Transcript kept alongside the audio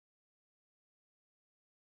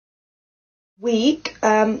week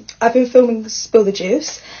I've been filming Spill the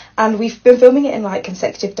Juice, and we've been filming it in like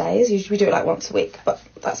consecutive days. Usually we do it like once a week, but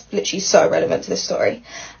that's literally so relevant to this story.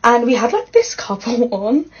 And we had like this couple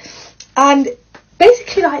on, and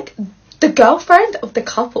basically like the girlfriend of the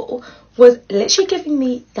couple was literally giving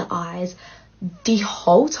me the eyes the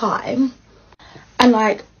whole time. And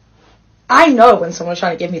like, I know when someone's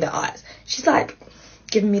trying to give me the eyes. She's like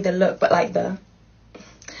giving me the look, but like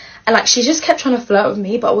and like she just kept trying to flirt with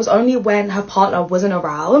me, but it was only when her partner wasn't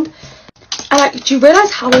around. And like, do you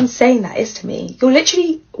realise how insane that is to me? You're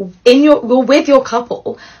literally you're with your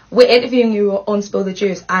couple, we're interviewing you on Spill the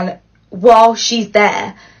Juice, and while she's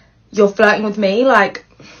there, you're flirting with me, like.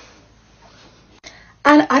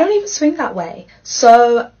 And I don't even swing that way,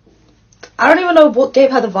 so I don't even know what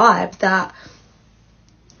gave her the vibe that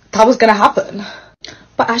was gonna happen.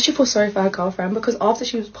 But I actually feel sorry for her girlfriend, because after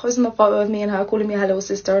she was posting the photo of me and her calling me her little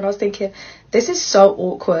sister, and I was thinking, this is so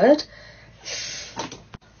awkward.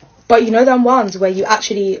 But you know them ones where you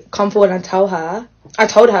actually come forward and tell her, I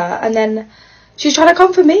told her, and then she's trying to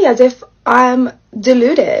come for me as if I'm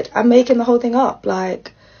deluded. I'm making the whole thing up.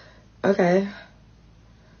 Like, okay.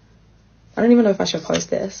 I don't even know if I should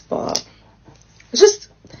post this, but it's just,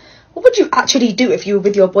 what would you actually do if you were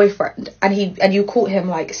with your boyfriend and you caught him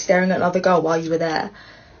like staring at another girl while you were there?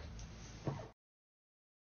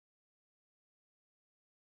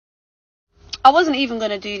 I wasn't even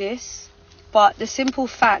going to do this, but the simple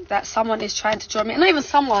fact that someone is trying to draw me, not even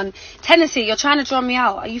someone, Tennessee, you're trying to draw me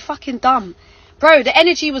out. Are you fucking dumb? Bro, the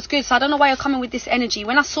energy was good, so I don't know why you're coming with this energy.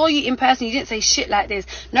 When I saw you in person, you didn't say shit like this.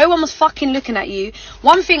 No one was fucking looking at you.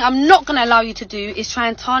 One thing I'm not going to allow you to do is try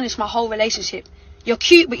and tarnish my whole relationship. You're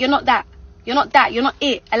cute, but you're not that. You're not that. You're not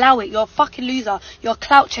it. Allow it. You're a fucking loser. You're a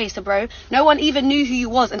clout chaser, bro. No one even knew who you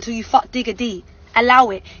was until you fucked Digger D. Allow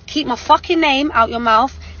it. Keep my fucking name out your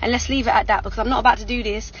mouth, and let's leave it at that, because I'm not about to do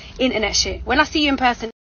this internet shit. When I see you in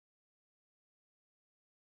person,